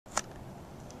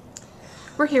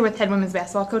We're here with head women's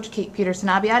basketball coach Kate Peterson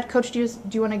Abiad. Coach, do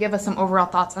you want to give us some overall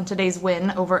thoughts on today's win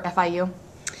over FIU?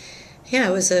 Yeah,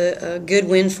 it was a good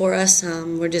win for us.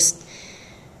 We're just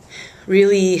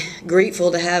really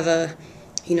grateful to have a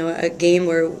game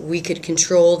where we could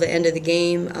control the end of the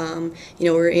game.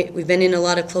 We've been in a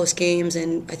lot of close games,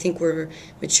 and I think we're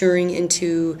maturing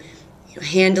into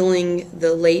handling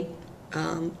the late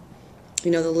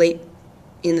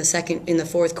in the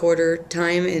fourth quarter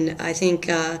time. And I think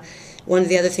one of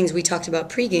the other things we talked about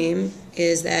pregame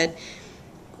is that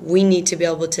we need to be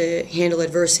able to handle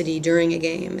adversity during a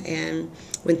game. And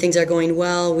when things are going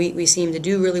well, we seem to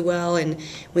do really well. And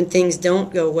when things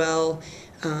don't go well,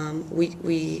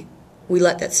 we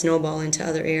let that snowball into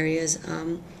other areas.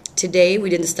 Today, we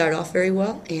didn't start off very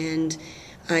well, and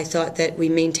I thought that we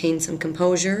maintained some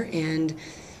composure. And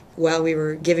while we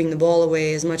were giving the ball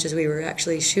away as much as we were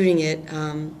actually shooting it,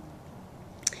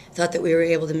 thought that we were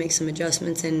able to make some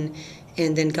adjustments and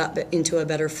then got into a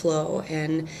better flow.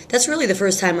 And that's really the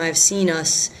first time I've seen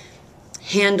us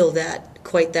handle that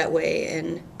quite that way.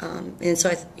 And so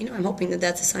I'm hoping that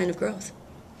that's a sign of growth.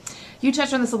 You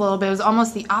touched on this a little bit. It was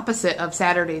almost the opposite of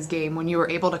Saturday's game when you were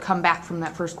able to come back from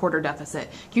that first quarter deficit.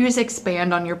 Can you just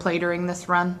expand on your play during this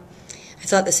run? I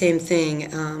thought the same thing,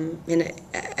 and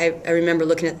I remember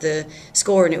looking at the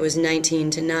score, and it was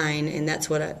 19-9, and that's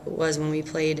what it was when we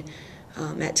played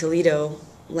at Toledo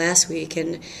last week.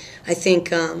 And I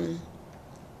think, or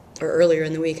earlier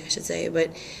in the week, I should say, but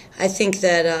I think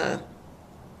that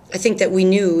we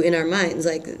knew in our minds,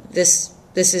 like, this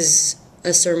is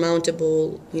a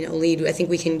surmountable lead. I think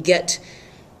we can get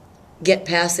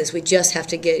past this. We just have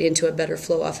to get into a better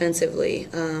flow offensively.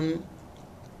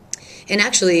 And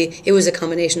actually, it was a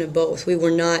combination of both. We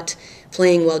were not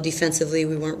playing well defensively.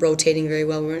 We weren't rotating very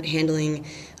well. We weren't handling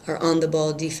our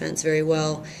on-the-ball defense very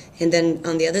well. And then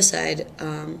on the other side,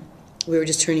 we were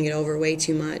just turning it over way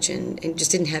too much and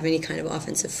just didn't have any kind of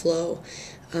offensive flow.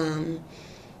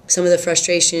 Some of the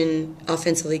frustration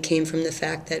offensively came from the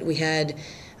fact that we had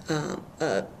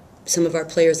some of our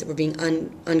players that were being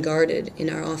unguarded in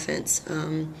our offense.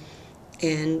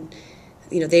 And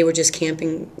they were just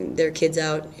camping their kids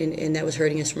out, and that was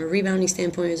hurting us from a rebounding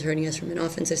standpoint. It was hurting us from an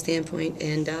offensive standpoint.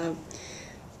 And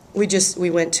we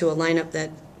went to a lineup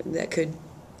that could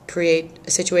create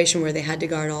a situation where they had to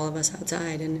guard all of us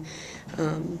outside. And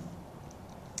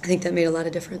I think that made a lot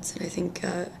of difference. And I think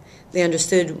they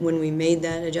understood when we made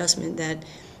that adjustment that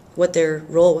what their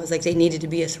role was. Like, they needed to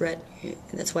be a threat. And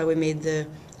that's why we made the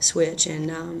switch. And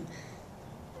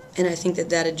I think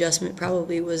that adjustment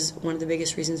probably was one of the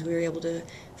biggest reasons we were able to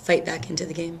fight back into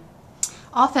the game.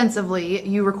 Offensively,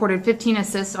 you recorded 15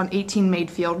 assists on 18 made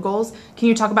field goals. Can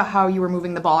you talk about how you were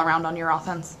moving the ball around on your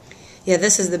offense? Yeah,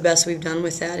 this is the best we've done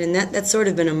with that. And that's sort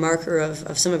of been a marker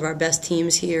of some of our best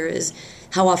teams here, is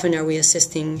how often are we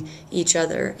assisting each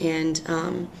other.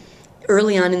 And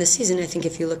early on in the season, I think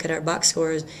if you look at our box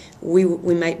scores, we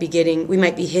might be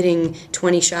hitting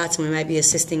 20 shots, and we might be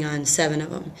assisting on 7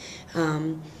 of them.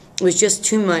 It was just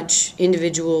too much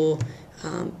individual,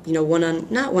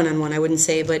 not one-on-one, I wouldn't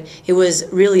say, but it was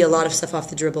really a lot of stuff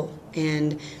off the dribble.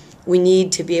 And we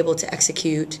need to be able to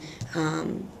execute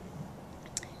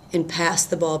and pass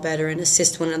the ball better and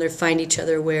assist one another, find each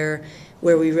other where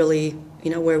we really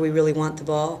want the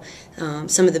ball.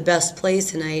 Some of the best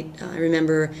plays tonight, I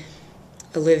remember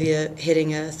Olivia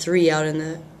hitting a 3 out on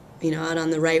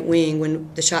the right wing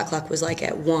when the shot clock was like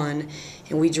at 1,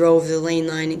 and we drove the lane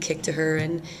line and kicked to her,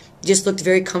 and just looked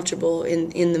very comfortable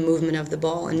in the movement of the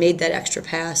ball and made that extra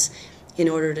pass in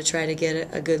order to try to get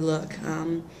a good look.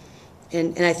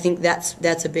 And I think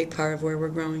that's a big part of where we're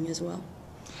growing as well.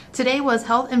 Today was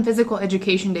Health and Physical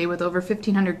Education Day with over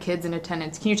 1,500 kids in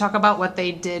attendance. Can you talk about what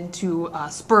they did to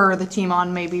spur the team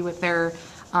on, maybe with their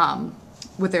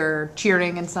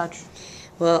cheering and such?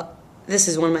 Well, this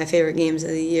is one of my favorite games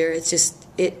of the year.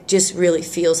 It just really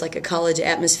feels like a college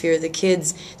atmosphere. The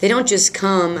kids, they don't just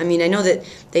come. I mean, I know that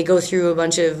they go through a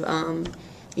bunch of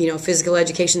physical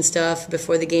education stuff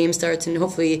before the game starts, and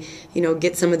hopefully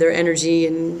get some of their energy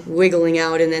and wiggling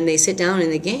out, and then they sit down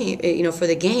in the game for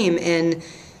the game, and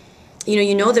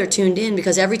they're tuned in,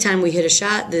 because every time we hit a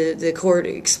shot, the court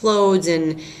explodes,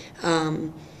 and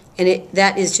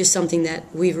that is just something that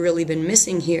we've really been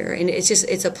missing here. And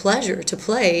it's a pleasure to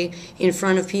play in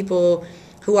front of people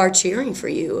who are cheering for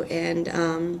you. And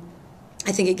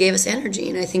I think it gave us energy,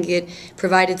 and I think it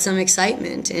provided some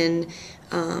excitement, and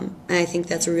I think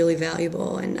that's really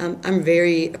valuable. And I'm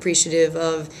very appreciative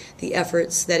of the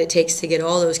efforts that it takes to get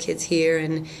all those kids here,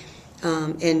 and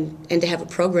to have a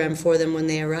program for them when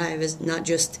they arrive, is not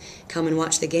just come and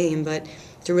watch the game, but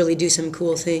to really do some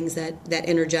cool things that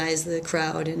energize the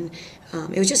crowd. And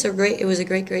it was just a great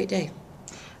day.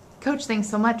 Coach, thanks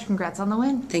so much. Congrats on the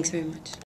win. Thanks very much.